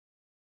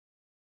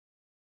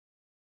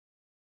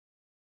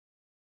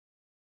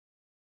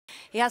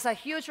He has a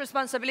huge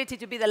responsibility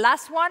to be the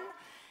last one.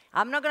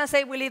 I'm not going to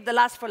say we leave the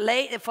last for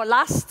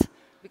last,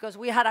 because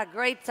we had a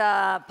great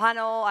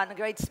panel and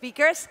great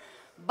speakers,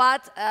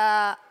 but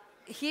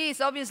he is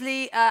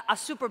obviously a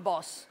super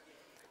boss.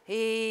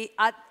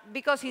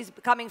 Because he's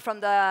coming from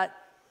the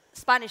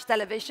Spanish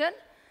television,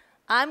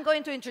 I'm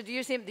going to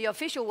introduce him the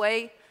official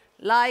way,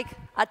 like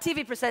a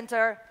TV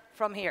presenter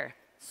from here.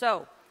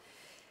 So,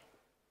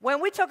 when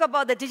we talk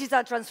about the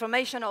digital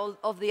transformation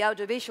of the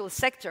audiovisual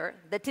sector,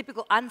 the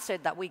typical answer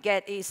that we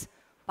get is,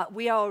 but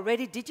we are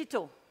already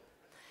digital.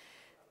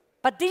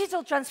 But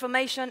digital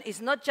transformation is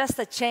not just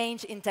a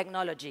change in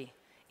technology.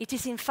 It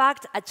is, in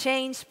fact, a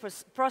change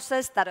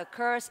process that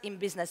occurs in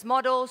business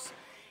models,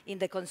 in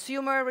the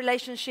consumer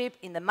relationship,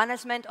 in the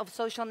management of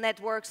social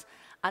networks,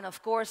 and,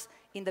 of course,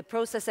 in the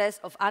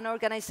processes of an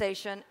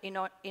organization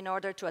in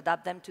order to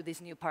adapt them to this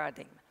new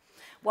paradigm.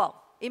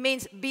 Well, it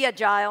means be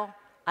agile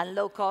and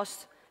low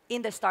cost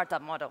in the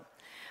startup model.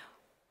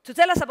 To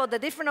tell us about the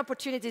different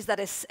opportunities that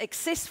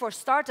exist for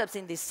startups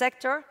in this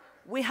sector,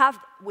 we have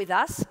with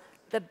us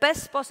the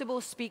best possible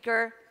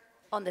speaker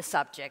on the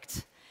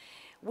subject.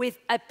 With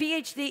a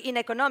PhD in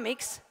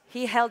economics,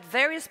 he held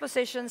various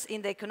positions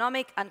in the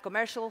economic and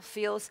commercial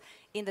fields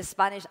in the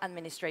Spanish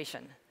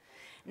administration.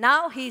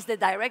 Now he is the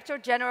Director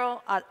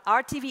General at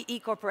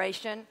RTVE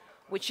Corporation,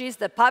 which is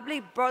the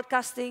public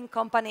broadcasting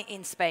company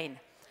in Spain.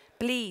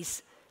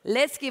 Please,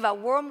 let's give a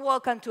warm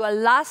welcome to a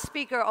last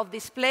speaker of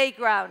this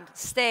playground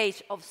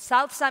stage of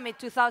South Summit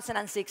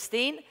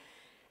 2016,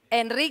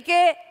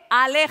 Enrique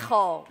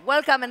Alejo.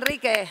 Welcome,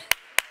 Enrique.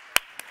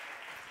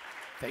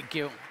 Thank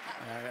you.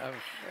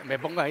 Me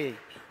pongo ahí.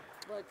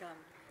 Welcome.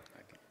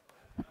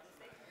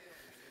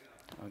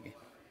 Okay.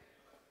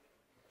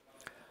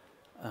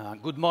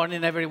 Good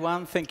morning,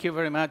 everyone. Thank you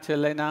very much,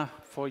 Elena,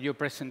 for your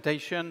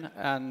presentation.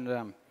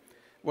 And,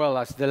 well,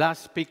 as the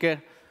last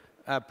speaker,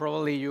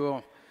 probably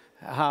you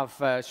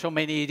have so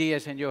many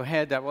ideas in your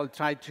head. I will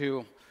try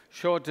to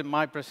shorten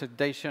my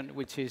presentation,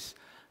 which is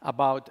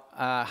about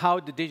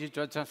how the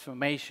digital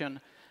transformation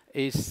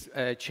is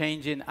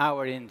changing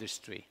our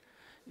industry.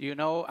 You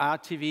know,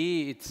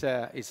 RTV,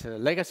 it's a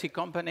legacy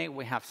company.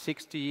 We have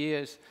 60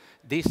 years.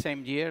 This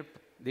same year,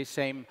 this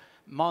same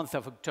month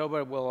of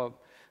October, will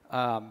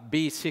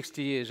be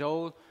 60 years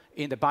old.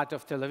 In the part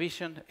of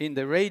television, in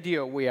the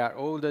radio, we are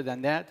older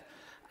than that.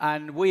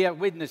 And we are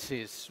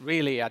witnesses,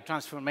 really, a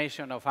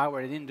transformation of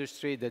our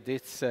industry that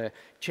it's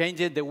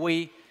changing the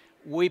way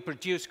we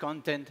produce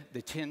content,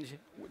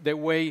 the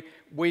way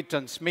we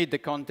transmit the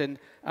content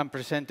and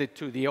present it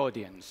to the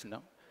audience.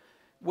 No?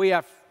 We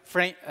are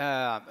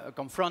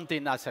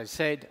confronting, as I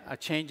said, a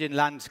changing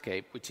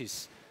landscape, which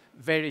is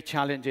very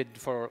challenging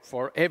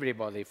for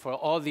everybody, for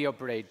all the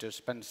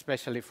operators, but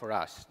especially for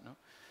us. No?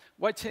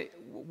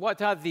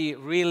 What are the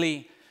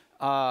really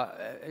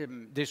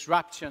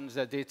disruptions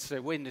that it's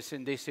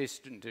witnessing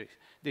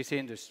this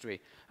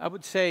industry? I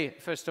would say,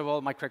 first of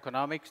all,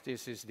 macroeconomics.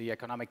 This is the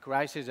economic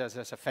crisis that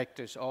has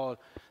affected all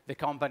the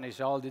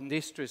companies, all the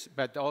industries,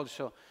 but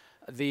also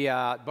the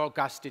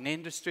broadcasting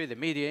industry, the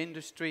media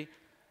industry,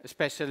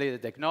 especially the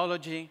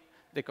technology,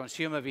 the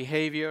consumer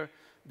behavior,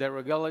 the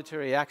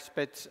regulatory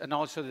aspects, and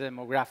also the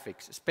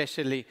demographics,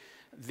 especially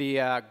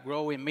the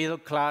growing middle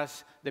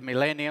class, the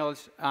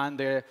millennials, and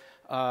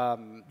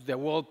the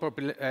world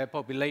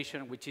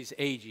population, which is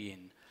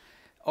aging.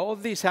 All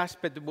these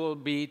aspects will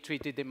be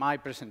treated in my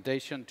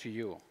presentation to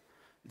you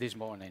this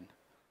morning.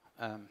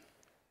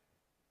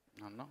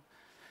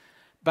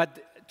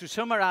 But to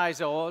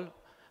summarize all,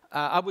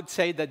 I would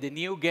say that the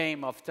new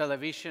game of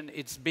television,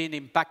 it's been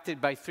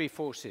impacted by three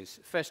forces.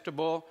 First of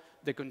all,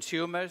 the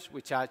consumers,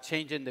 which are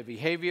changing the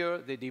behavior,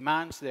 the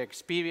demands, the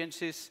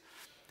experiences.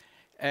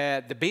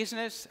 The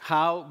business,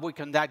 how we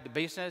conduct the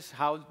business,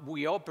 how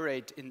we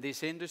operate in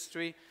this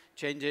industry,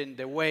 changing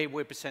the way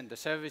we present the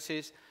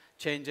services,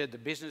 changing the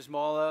business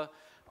model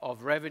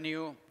of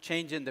revenue,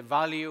 changing the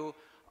value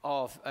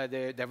of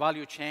the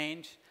value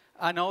chain,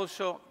 and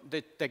also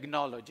the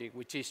technology,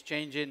 which is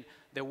changing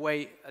the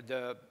way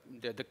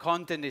the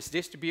content is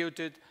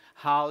distributed,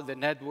 how the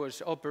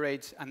networks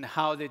operate, and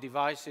how the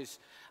devices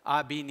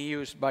are being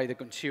used by the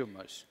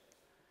consumers.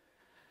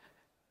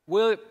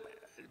 We'll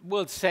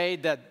say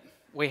that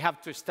we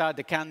have to start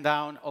the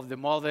countdown of the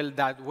model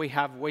that we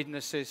have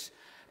witnesses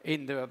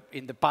in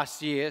the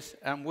past years,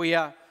 and we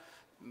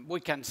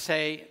can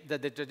say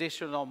that the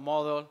traditional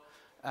model,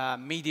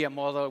 media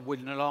model, will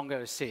no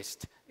longer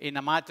exist. In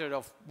a matter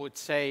of, would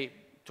say,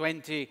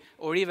 20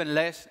 or even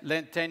less,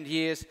 10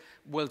 years,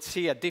 we'll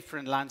see a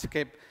different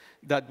landscape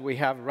that we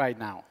have right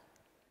now.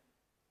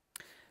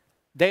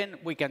 Then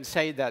we can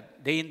say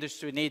that the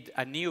industry needs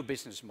a new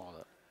business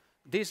model.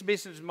 This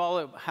business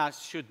model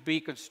should be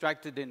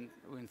constructed in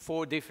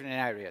 4 different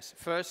areas.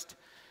 First,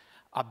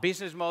 a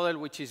business model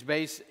which is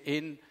based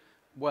in,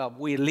 well,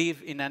 we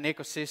live in an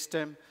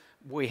ecosystem.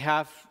 We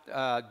have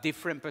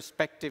different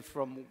perspective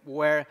from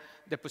where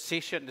the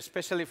position,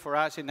 especially for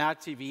us in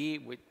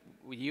RTV,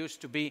 we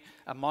used to be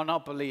a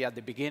monopoly at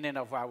the beginning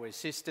of our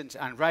existence,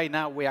 and right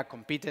now we are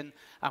competing,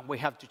 and we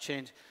have to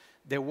change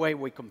the way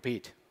we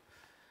compete.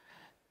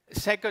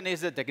 Second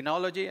is the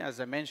technology. As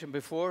I mentioned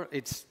before,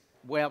 it's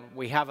where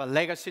we have a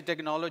legacy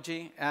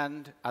technology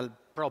and a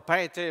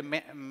proprietary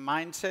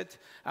mindset,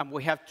 and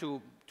we have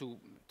to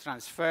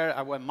transfer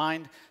our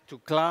mind to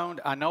cloud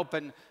and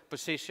open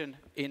position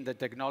in the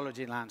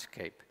technology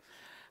landscape.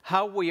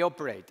 How we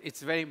operate,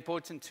 it's very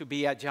important to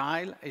be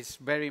agile. It's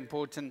very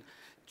important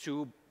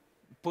to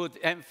put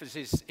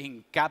emphasis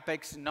in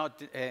CapEx,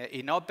 not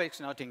in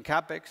OpEx, not in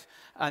CapEx,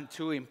 and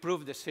to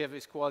improve the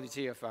service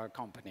quality of our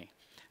company.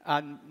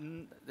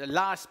 And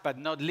last but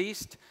not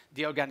least,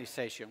 the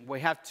organization. We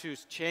have to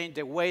change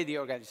the way the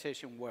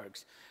organization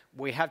works.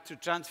 We have to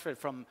transfer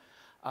from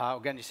an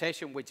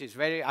organization which is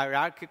very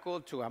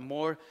hierarchical to a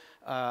more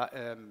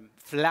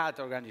flat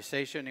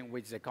organization in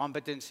which the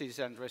competencies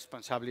and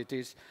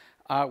responsibilities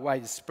are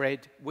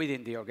widespread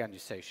within the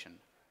organization.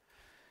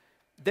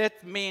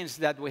 That means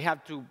that we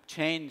have to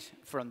change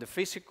from the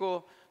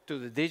physical to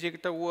the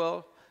digital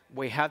world.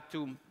 We have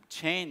to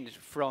change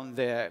from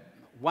the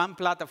one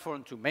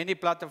platform to many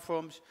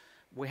platforms.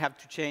 We have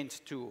to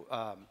change to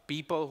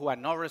people who are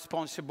not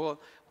responsible,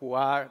 who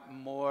are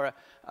more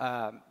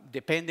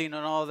depending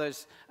on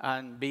others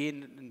and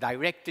being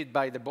directed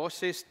by the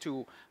bosses,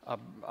 to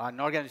an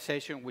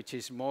organization which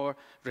is more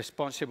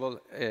responsible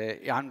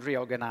and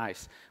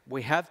reorganized.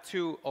 We have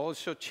to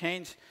also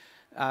change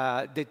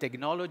the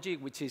technology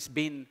which has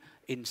been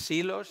in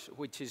silos,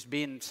 which has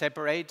been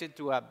separated,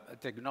 to a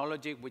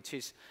technology which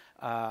is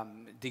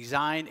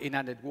designed in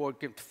a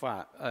networking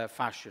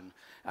fashion.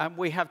 And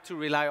we have to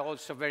rely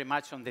also very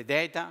much on the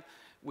data,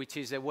 which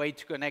is a way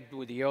to connect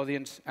with the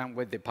audience and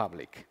with the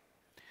public.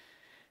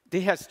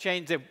 This has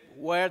changed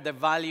where the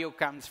value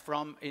comes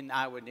from in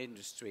our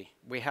industry.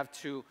 We have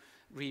to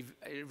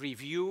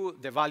review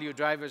the value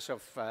drivers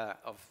of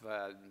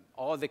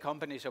all the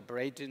companies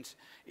operating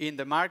in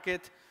the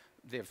market,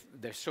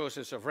 the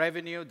sources of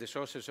revenue, the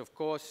sources of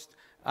cost,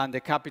 and the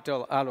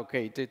capital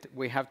allocated.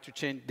 We have to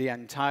change the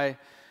entire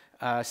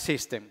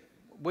system.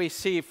 We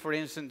see, for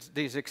instance,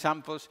 these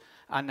examples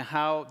and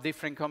how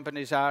different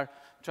companies are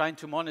trying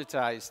to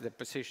monetize the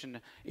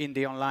position in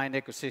the online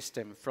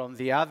ecosystem, from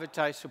the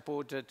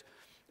advertise-supported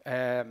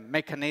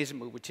mechanism,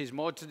 which is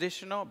more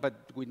traditional, but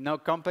we know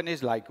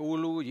companies like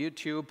Hulu,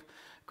 YouTube,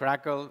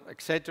 Crackle,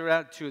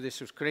 etc., to the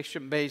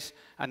subscription-based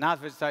and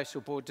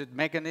advertise-supported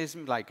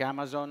mechanism like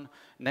Amazon,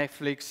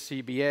 Netflix,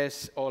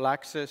 CBS, All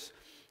Access,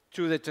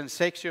 to the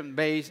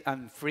transaction-based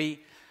and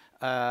free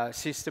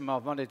system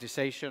of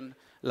monetization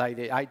like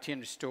the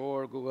iTunes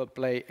Store, Google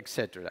Play,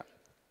 etc.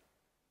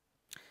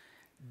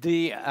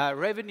 The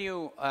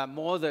revenue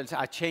models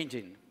are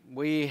changing.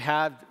 We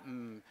have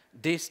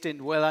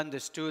distinct, well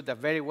understood, a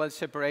very well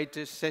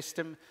separated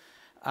system,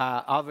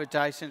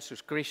 advertising,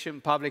 subscription,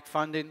 public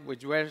funding,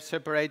 which were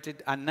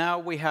separated, and now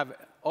we have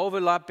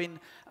overlapping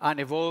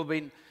and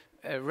evolving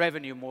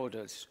revenue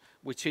models,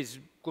 which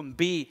can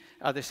be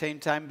at the same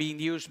time being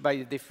used by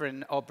the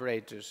different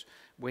operators.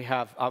 We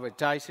have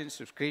advertising,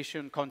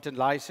 subscription, content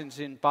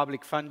licensing,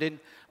 public funding.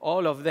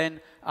 All of them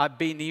are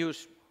being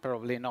used,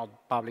 probably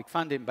not public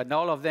funding, but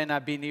all of them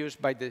are being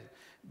used by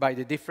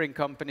the different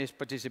companies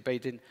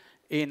participating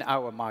in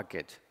our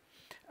market.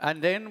 And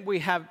then we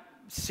have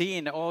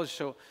seen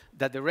also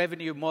that the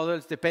revenue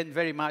models depend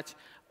very much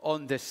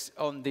on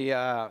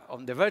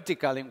the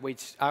vertical in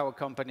which our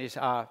companies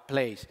are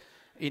placed.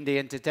 In the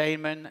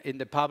entertainment, in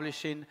the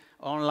publishing,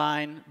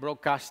 online,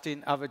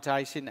 broadcasting,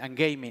 advertising, and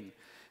gaming.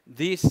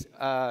 These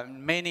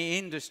many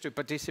industry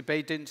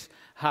participants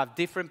have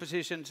different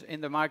positions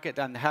in the market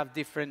and have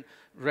different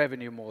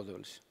revenue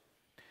models.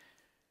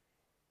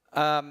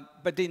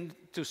 But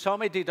to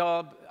sum it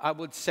up, I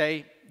would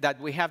say that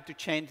we have to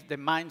change the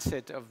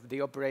mindset of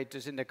the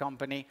operators in the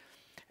company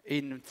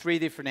in 3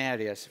 different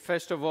areas.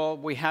 First of all,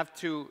 we have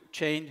to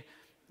change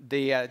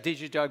the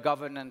digital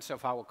governance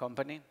of our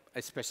company,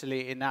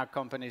 especially in our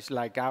companies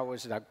like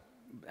ours that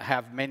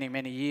have many,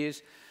 many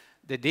years.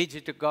 The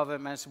digital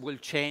governance will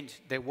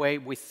change the way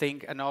we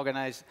think and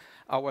organize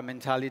our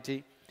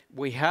mentality.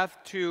 We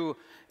have to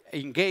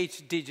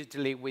engage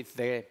digitally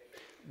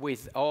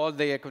with all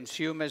the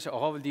consumers,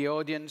 all the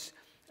audience,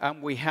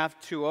 and we have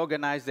to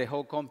organize the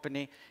whole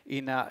company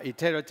in an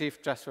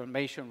iterative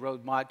transformation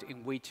roadmap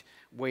in which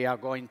we are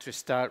going to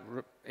start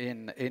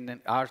in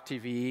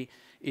RTVE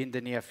in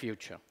the near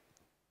future.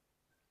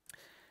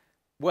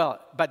 Well,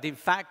 but in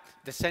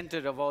fact, the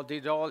center of all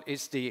it all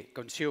is the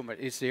consumer,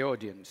 is the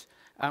audience.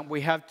 And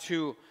we have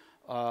to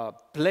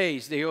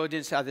place the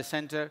audience at the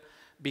center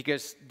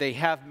because they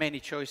have many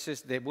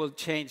choices. They will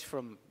change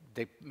from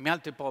the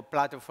multiple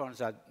platforms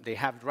that they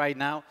have right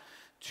now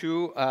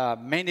to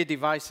many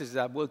devices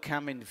that will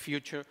come in the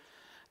future.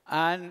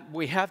 And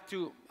we have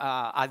to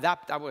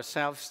adapt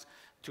ourselves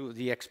to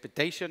the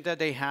expectation that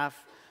they have,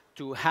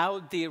 to how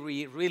they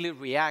really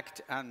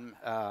react and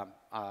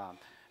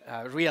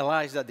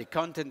realize that the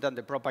content and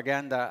the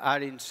propaganda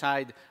are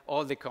inside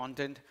all the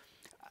content,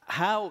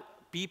 how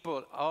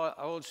people are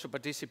also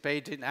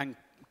participating and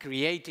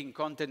creating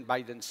content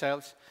by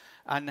themselves,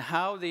 and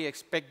how they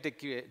expect the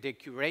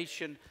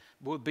curation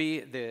will be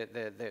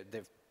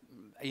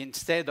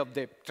instead of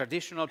the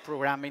traditional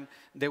programming,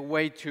 the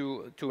way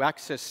to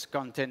access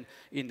content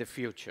in the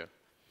future.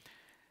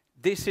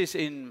 This is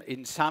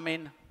in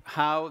summing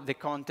how the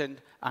content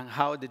and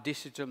how the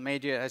digital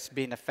media has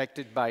been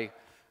affected by,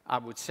 I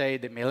would say,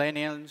 the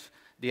millennials,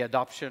 the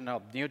adoption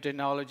of new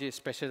technology,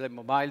 especially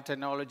mobile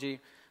technology,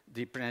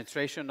 the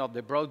penetration of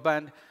the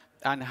broadband,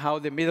 and how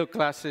the middle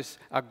classes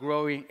are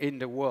growing in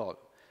the world.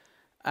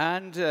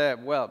 And,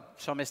 well,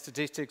 some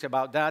statistics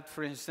about that.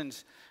 For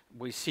instance,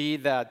 we see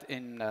that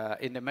in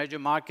the major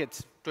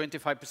markets,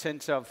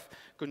 25% of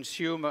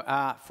consumers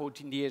are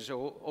 14 years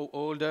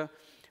older.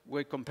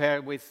 We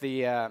compare with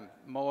the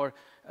more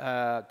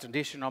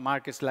traditional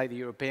markets like the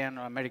European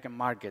or American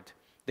market.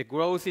 The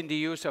growth in the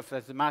use of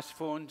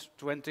smartphones,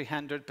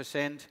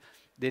 200%.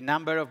 The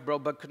number of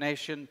broadband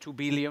connections, 2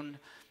 billion.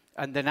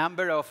 And the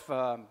number of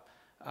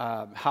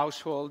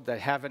households that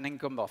have an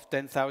income of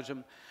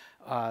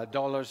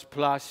 $10,000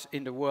 plus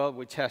in the world,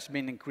 which has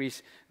been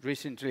increased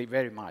recently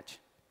very much.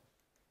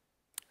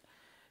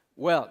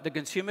 Well, the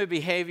consumer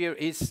behavior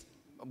is,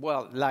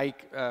 well,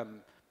 like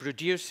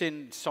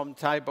producing some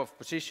type of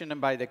positioning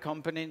by the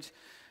companies,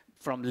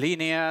 from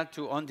linear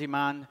to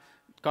on-demand,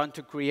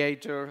 content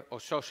creator or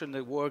social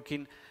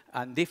networking,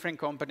 and different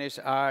companies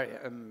are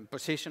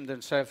positioning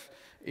themselves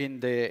in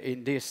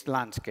this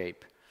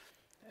landscape.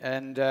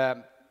 And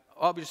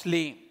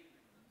obviously,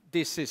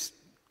 this is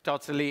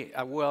totally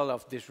a world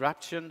of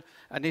disruption,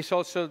 and it's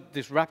also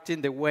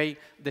disrupting the way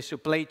the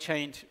supply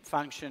chain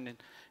function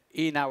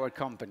in our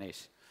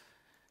companies.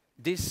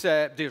 This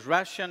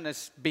disruption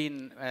has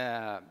been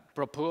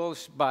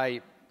proposed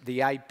by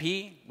the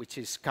IP, which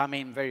is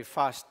coming very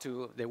fast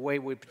to the way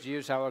we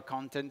produce our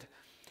content,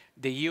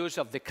 the use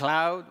of the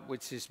cloud,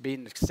 which is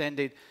being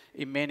extended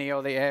in many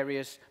other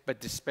areas,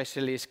 but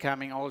especially is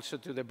coming also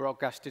to the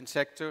broadcasting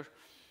sector.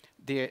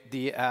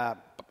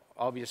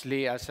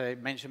 Obviously, as I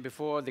mentioned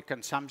before, the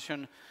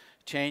consumption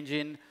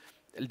changing,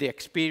 the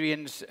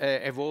experience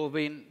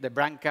evolving, the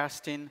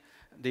broadcasting,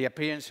 the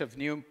appearance of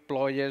new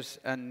employers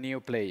and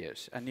new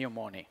players and new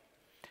money.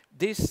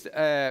 This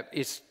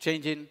is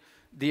changing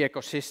the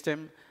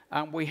ecosystem,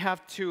 and we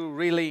have to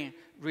really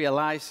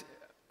realize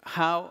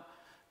how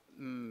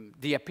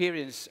the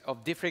appearance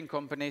of different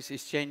companies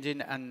is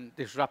changing and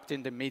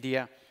disrupting the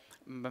media,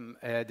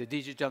 the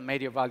digital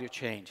media value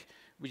chain.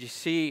 We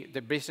see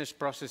the business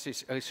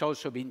processes is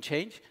also being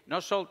changed,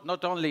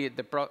 not only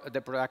the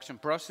production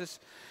process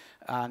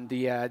and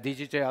the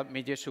digital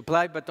media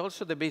supply, but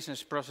also the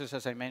business process,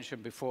 as I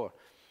mentioned before.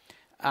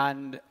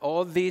 And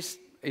all this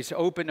is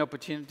open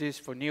opportunities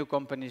for new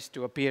companies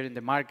to appear in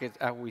the market,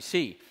 as we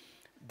see.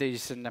 There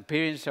is an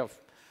appearance of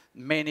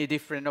many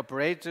different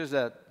operators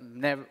that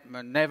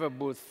never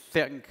would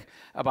think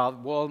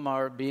about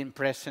Walmart being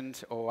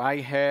present, or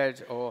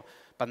iHeart, or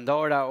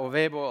Pandora, or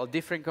Vevo, or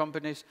different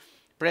companies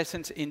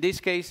present, in this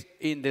case,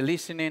 in the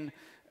listening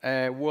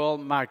world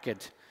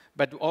market.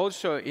 But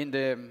also in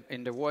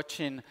the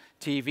watching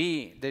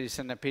TV, there is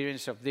an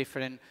appearance of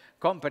different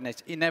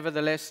companies.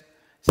 Nevertheless,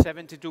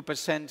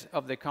 72%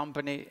 of the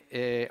company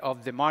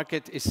of the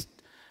market is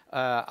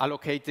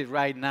allocated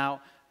right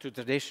now to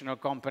traditional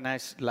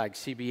companies like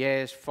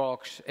CBS,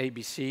 Fox,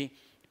 ABC,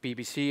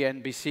 BBC,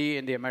 NBC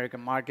in the American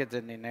market,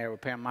 and in the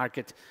European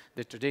market,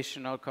 the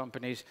traditional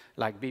companies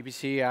like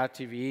BBC,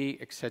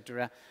 RTV,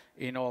 etc.,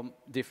 in all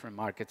different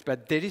markets.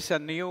 But there is a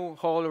new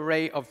whole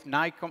array of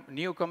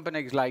new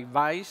companies like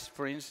Vice,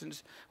 for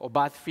instance, or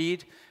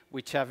BuzzFeed,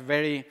 which are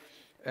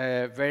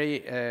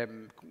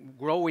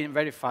growing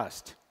very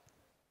fast.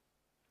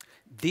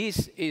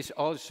 This is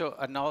also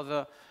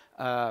another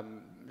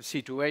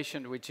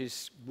situation which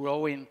is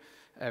growing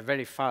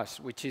very fast,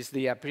 which is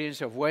the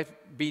appearance of web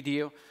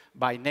video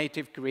by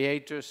native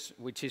creators,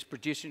 which is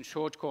producing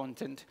short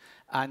content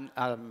and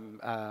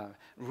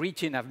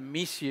reaching a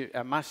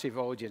massive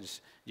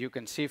audience. You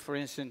can see, for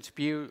instance,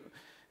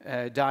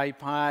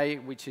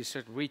 PewDiePie, which is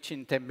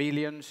reaching 10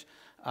 billion,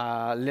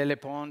 Lele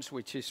Pons,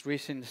 which is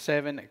reaching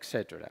 7,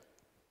 etc.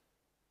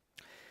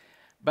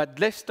 But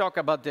let's talk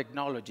about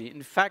technology.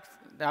 In fact,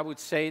 I would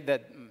say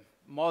that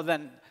more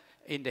than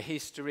in the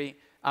history,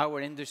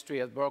 our industry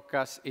of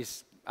broadcast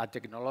is a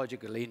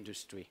technological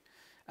industry.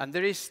 And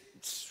there is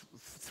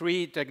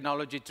 3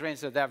 technology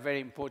trends that are very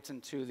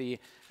important to the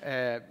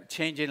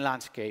changing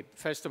landscape.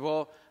 First of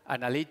all,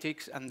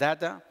 analytics and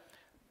data.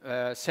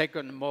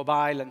 Second,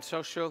 mobile and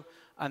social.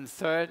 And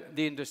third,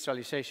 the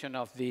industrialization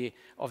of the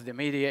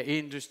media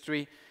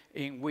industry,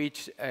 in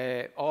which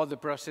all the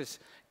process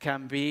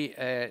can be,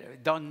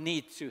 don't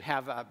need to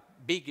have a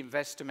big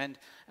investment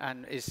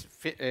and is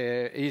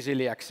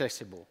easily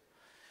accessible.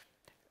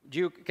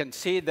 You can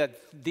see that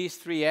these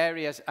 3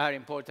 areas are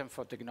important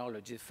for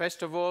technology.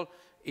 First of all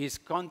is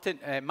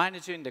content,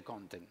 managing the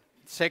content.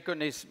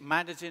 Second is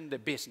managing the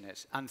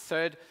business. And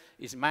third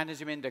is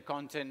managing the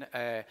content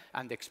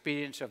and the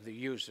experience of the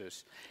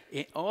users.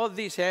 In all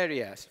these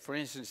areas, for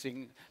instance,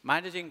 in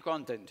managing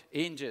content,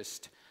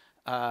 ingest,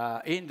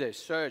 index,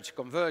 search,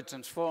 convert,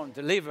 transform,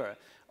 deliver,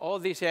 all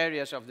these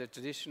areas of the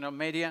traditional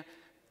media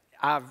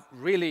are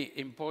really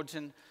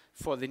important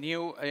for the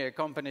new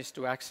companies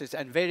to access,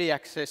 and very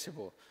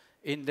accessible.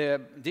 In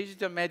the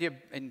digital media,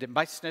 in the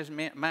business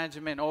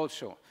management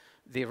also,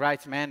 the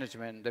rights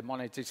management, the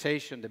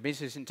monetization, the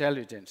business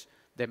intelligence,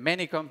 there are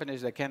many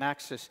companies that can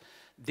access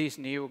this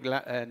new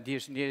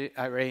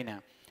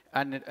arena.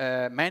 And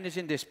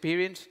managing the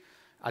experience,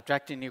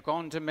 attracting new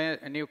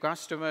content, new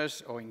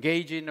customers, or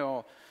engaging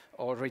or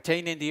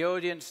retaining the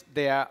audience,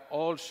 there are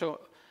also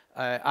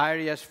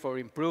areas for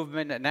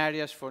improvement and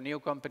areas for new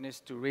companies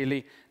to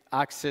really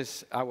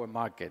access our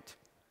market.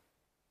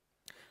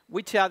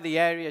 Which are the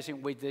areas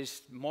in which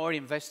there's more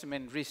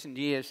investment in recent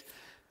years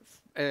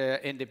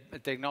in the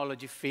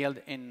technology field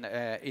in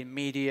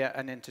media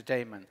and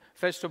entertainment?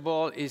 First of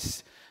all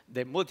is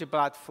the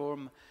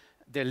multi-platform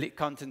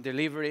content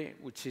delivery,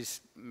 which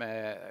is,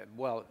 there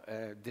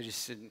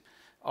is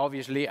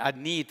obviously a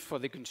need for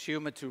the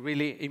consumer to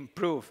really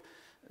improve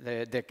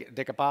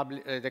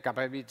the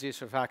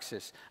capabilities of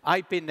access.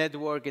 IP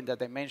networking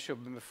that I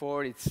mentioned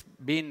before, it's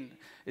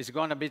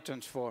going to be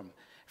transformed.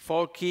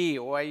 4K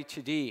or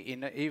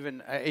HD,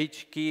 even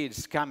HK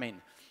is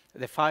coming.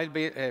 The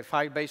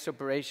file-based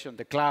operation,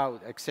 the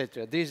cloud,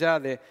 etc. These are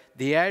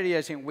the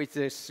areas in which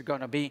there's going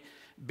to be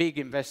big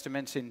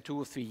investments in 2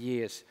 or 3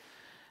 years.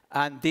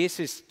 And this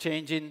is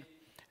changing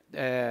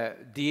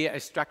the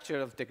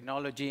structure of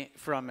technology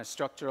from a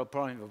structural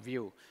point of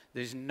view.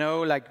 There's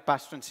no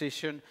past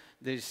transition.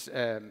 There's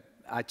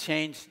a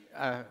change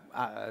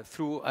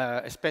through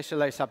a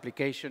specialized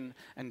application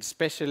and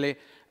especially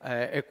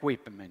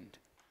equipment.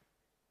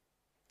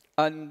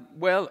 And,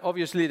 well,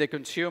 obviously the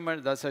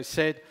consumer, as I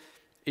said,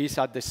 is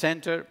at the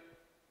center.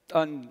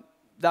 And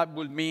that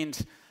will mean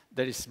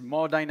there is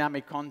more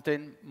dynamic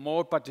content,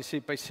 more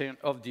participation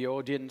of the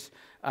audience,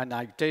 and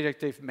an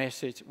iterative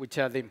message, which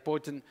are the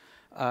important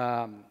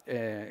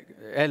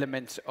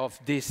elements of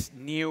this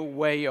new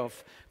way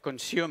of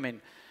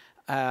consuming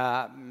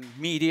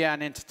media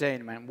and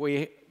entertainment.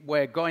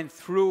 We're going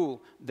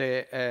through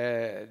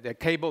the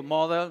cable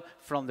model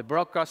from the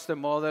broadcaster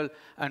model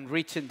and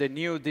reaching the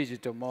new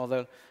digital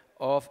model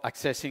of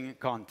accessing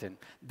content.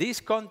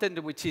 This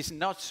content, which is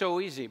not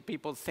so easy,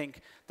 people think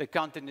the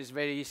content is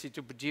very easy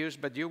to produce,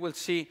 but you will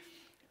see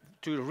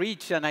to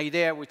reach an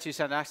idea which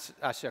is a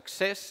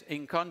success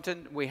in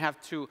content, we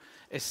have to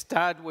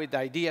start with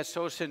idea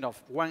sourcing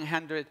of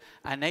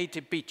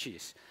 180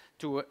 pitches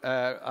to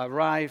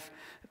arrive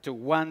to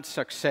one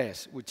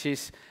success, which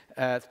is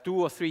a 2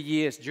 or 3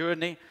 years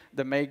journey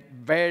that make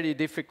very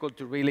difficult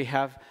to really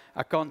have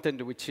a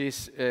content which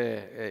is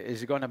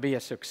going to be a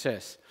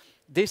success.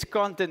 This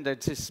content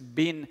that has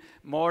been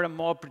more and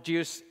more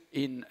produced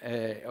in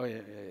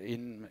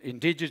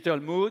digital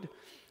mood,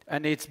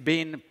 and it's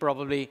been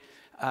probably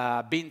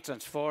been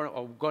transformed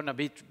or going to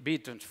be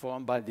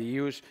transformed by the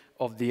use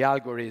of the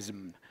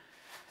algorithm.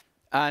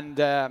 And,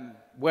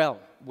 well,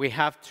 we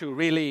have to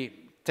really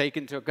take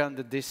into account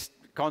that this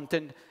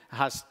content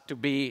has to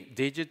be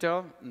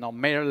digital, not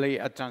merely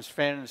a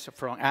transference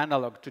from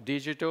analog to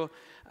digital,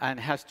 and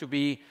has to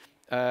be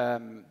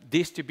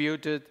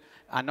distributed.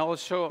 And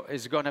also,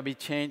 it's going to be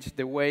changed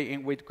the way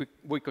in which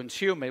we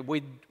consume it.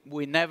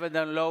 We never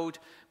download,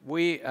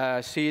 we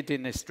see it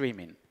in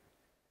streaming.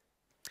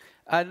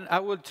 And I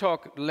will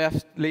talk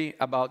lastly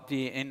about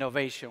the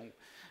innovation.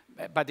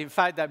 But in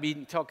fact, I've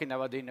been talking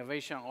about the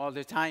innovation all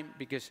the time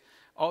because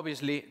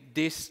obviously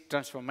this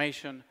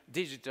transformation,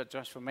 digital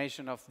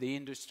transformation of the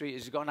industry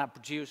is going to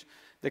produce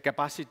the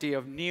capacity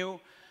of new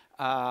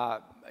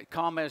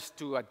commerce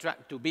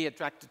to be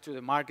attracted to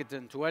the market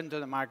and to enter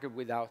the market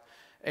without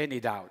any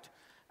doubt.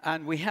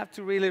 And we have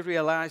to really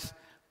realize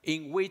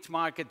in which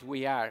market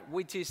we are,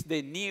 which is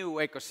the new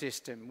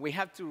ecosystem. We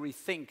have to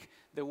rethink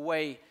the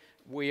way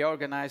we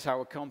organize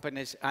our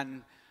companies,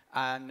 and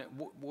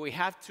we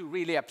have to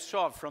really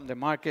absorb from the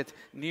market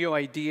new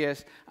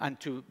ideas and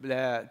to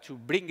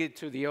bring it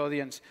to the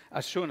audience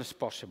as soon as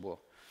possible.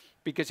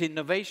 Because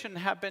innovation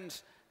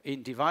happens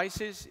in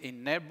devices,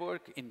 in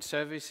network, in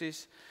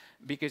services,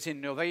 because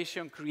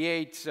innovation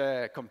creates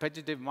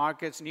competitive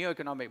markets, new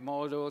economic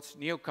models,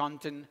 new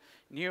content,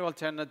 new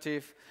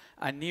alternative,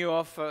 and new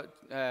offer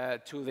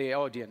to the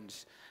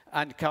audience.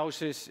 And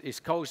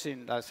is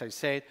causing, as I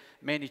said,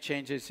 many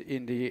changes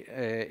in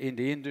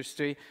the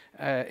industry.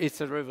 It's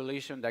a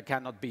revolution that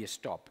cannot be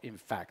stopped, in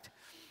fact.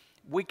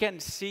 We can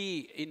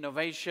see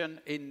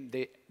innovation in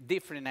the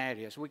different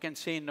areas. We can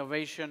see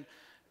innovation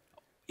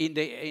in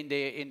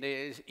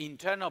the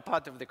internal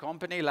part of the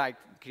company, like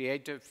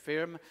creative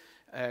firm,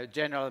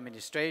 general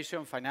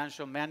administration,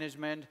 financial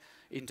management,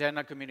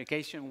 internal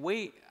communication.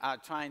 We are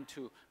trying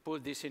to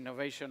put this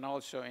innovation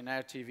also in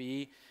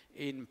RTV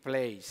in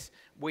place.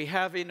 We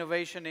have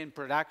innovation in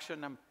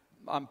production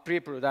and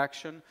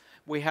pre-production.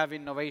 We have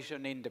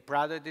innovation in the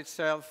product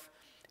itself,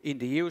 in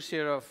the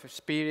user of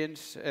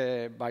experience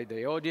by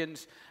the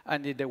audience,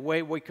 and in the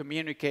way we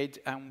communicate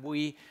and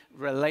we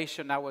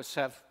relation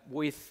ourselves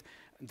with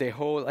the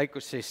whole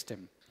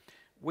ecosystem.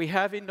 We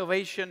have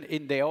innovation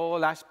in the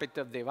whole aspect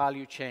of the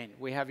value chain.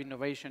 We have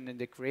innovation in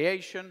the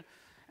creation,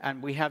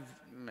 and we have,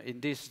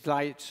 in this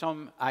slide,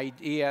 some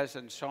ideas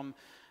and some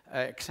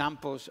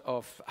examples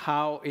of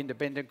how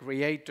independent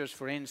creators,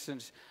 for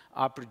instance,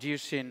 are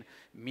producing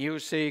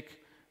music,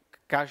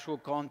 casual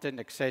content,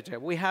 etc.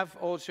 We have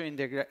also in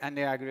the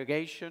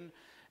aggregation,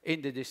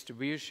 in the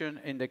distribution,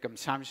 in the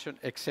consumption,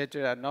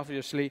 etc., and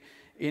obviously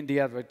in the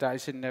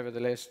advertising.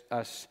 Nevertheless,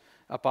 as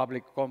a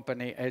public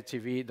company,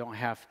 RTV don't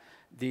have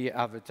the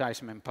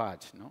advertisement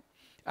part, no?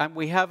 And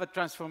we have a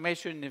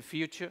transformation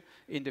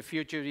in the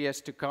future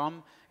years to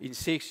come. In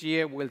 6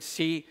 years, we'll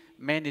see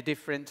many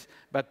different,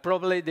 but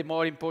probably the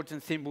more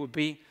important thing will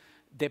be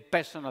the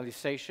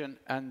personalization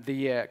and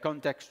the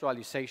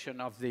contextualization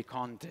of the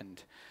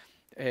content.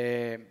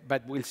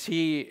 But we'll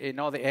see in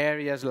other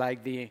areas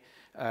like the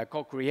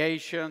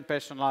co-creation,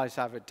 personalized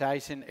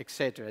advertising,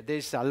 etc.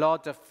 There's a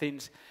lot of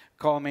things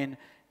coming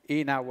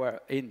in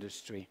our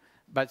industry.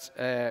 But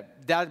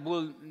that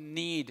will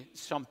need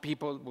some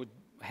people would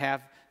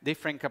have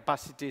different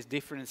capacities,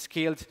 different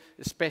skills,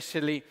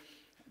 especially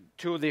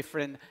two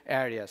different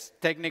areas,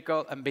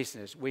 technical and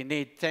business. We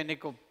need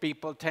technical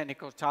people,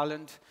 technical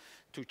talent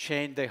to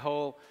change the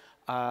whole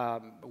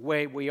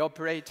way we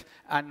operate,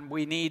 and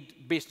we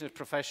need business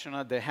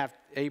professionals that have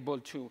able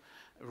to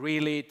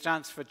really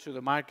transfer to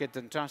the market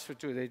and transfer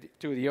to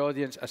the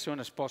audience as soon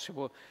as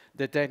possible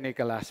the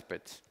technical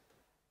aspects.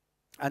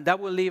 And that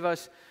will leave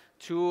us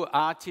to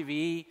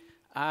RTV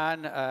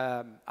and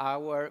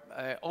our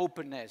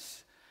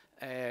openness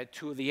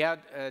to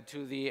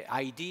the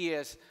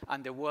ideas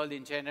and the world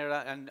in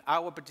general, and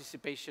our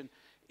participation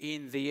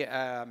in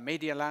the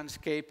media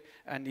landscape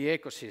and the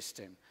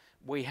ecosystem.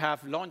 We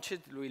launched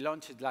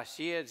it last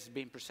year, it's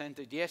been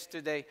presented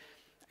yesterday,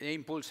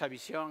 Impulsa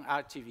Visión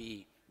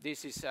RTV.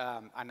 This is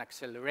an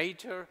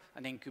accelerator,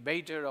 an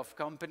incubator of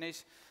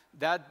companies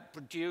that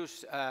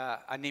produce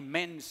an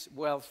immense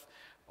wealth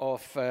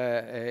of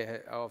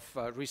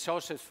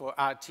resources for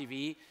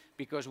RTV,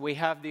 because we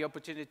have the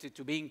opportunity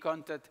to be in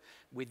contact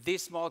with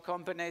these small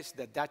companies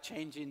that are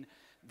changing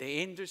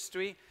the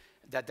industry,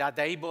 that are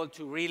able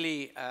to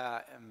really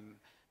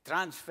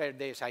transfer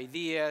these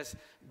ideas,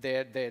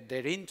 their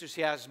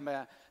enthusiasm,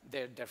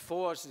 their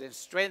force, their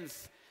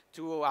strength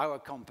to our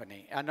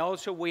company. And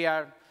also we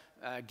are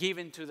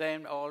giving to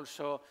them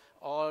also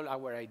all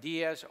our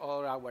ideas,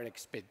 all our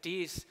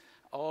expertise,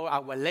 all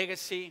our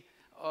legacy,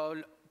 all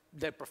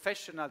the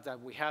professionals that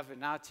we have in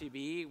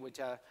RTV, which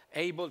are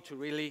able to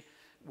really,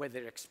 with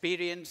their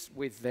experience,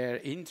 with their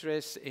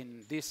interest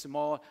in these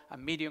small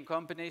and medium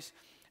companies,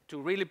 to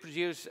really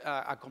produce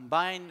a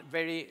combined,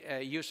 very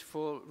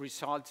useful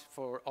result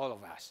for all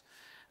of us.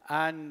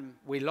 And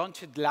we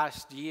launched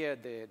last year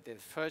the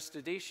first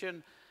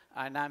edition,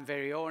 and I'm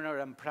very honored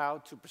and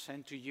proud to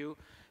present to you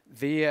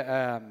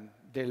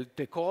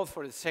the call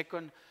for the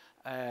second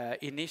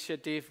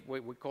initiative,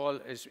 what we call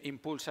is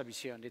Impulsa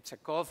Visión. It's a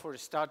call for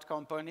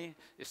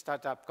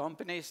startup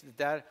companies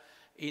that are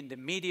in the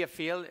media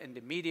field, in the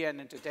media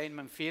and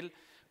entertainment field,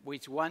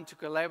 which want to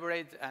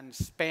collaborate and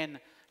spend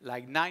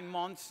like 9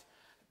 months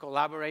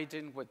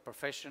collaborating with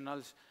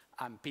professionals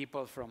and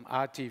people from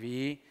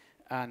RTV,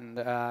 and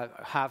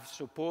have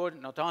support,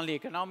 not only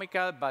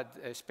economical, but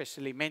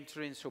especially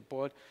mentoring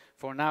support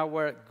for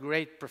our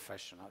great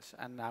professionals.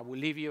 And I will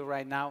leave you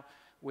right now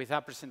with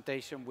a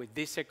presentation with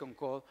this second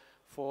call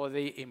for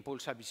the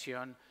Impulsa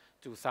Visión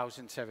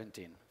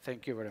 2017.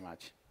 Thank you very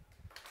much.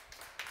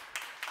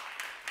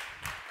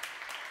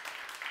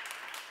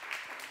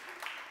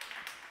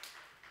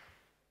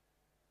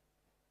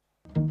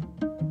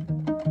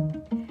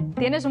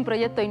 ¿Tienes un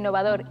proyecto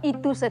innovador y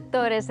tu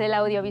sector es el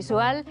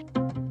audiovisual?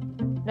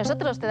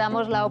 Nosotros te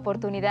damos la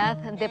oportunidad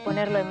de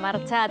ponerlo en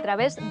marcha a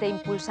través de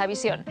Impulsa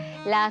Visión,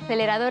 la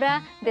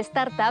aceleradora de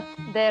startup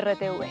de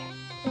RTV.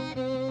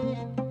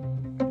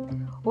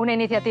 Una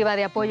iniciativa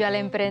de apoyo al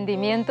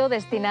emprendimiento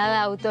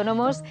destinada a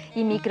autónomos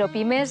y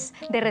micropymes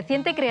de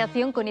reciente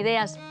creación con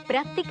ideas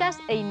prácticas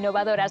e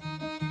innovadoras.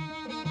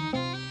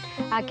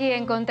 Aquí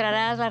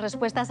encontrarás las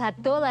respuestas a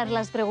todas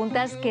las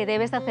preguntas que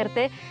debes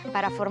hacerte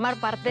para formar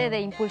parte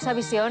de Impulsa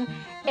Visión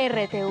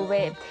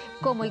RTV.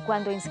 Cómo y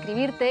cuándo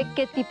inscribirte,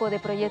 qué tipo de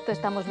proyecto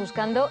estamos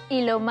buscando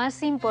y, lo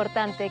más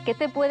importante, qué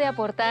te puede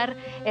aportar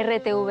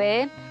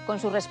RTV con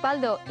su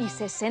respaldo y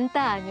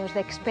 60 años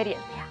de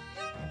experiencia.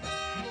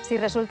 Si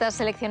resultas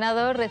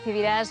seleccionado,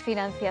 recibirás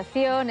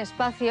financiación,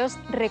 espacios,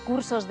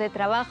 recursos de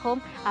trabajo,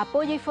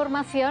 apoyo y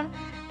formación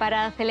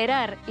para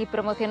acelerar y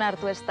promocionar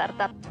tu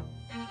startup.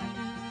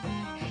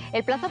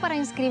 El plazo para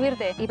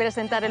inscribirte y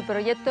presentar el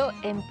proyecto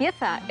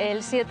empieza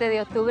el 7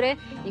 de octubre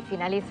y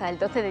finaliza el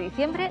 12 de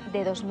diciembre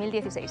de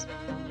 2016.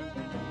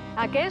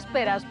 ¿A qué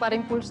esperas para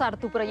impulsar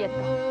tu proyecto?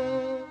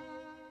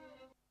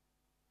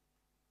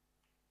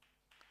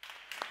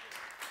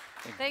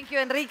 Thank you,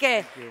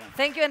 Enrique.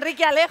 Thank you,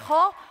 Enrique.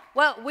 Alejo.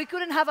 Well, we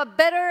couldn't have a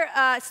better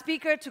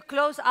speaker to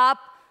close up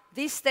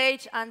this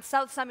stage and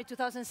South Summit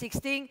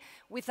 2016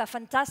 with a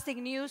fantastic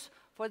news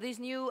for this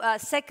new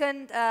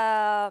second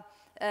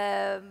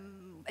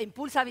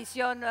Impulsa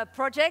Visión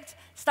project.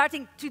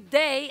 Starting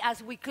today,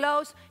 as we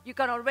close, you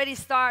can already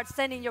start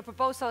sending your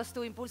proposals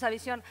to Impulsa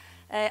Visión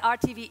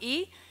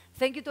RTVE.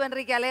 Thank you to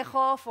Enrique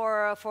Alejo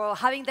for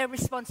having the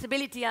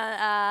responsibility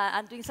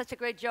and doing such a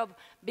great job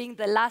being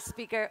the last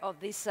speaker of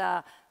this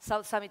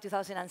South Summit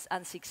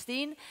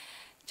 2016.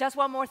 Just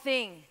one more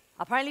thing.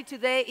 Apparently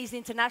today is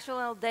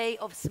International Day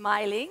of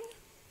Smiling.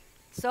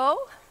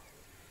 So,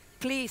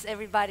 please,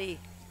 everybody,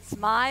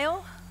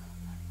 smile.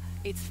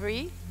 It's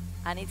free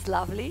and it's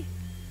lovely.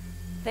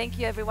 Thank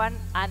you, everyone,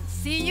 and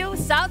see you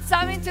South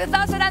Summit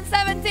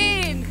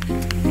 2017.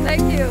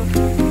 Thank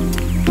you.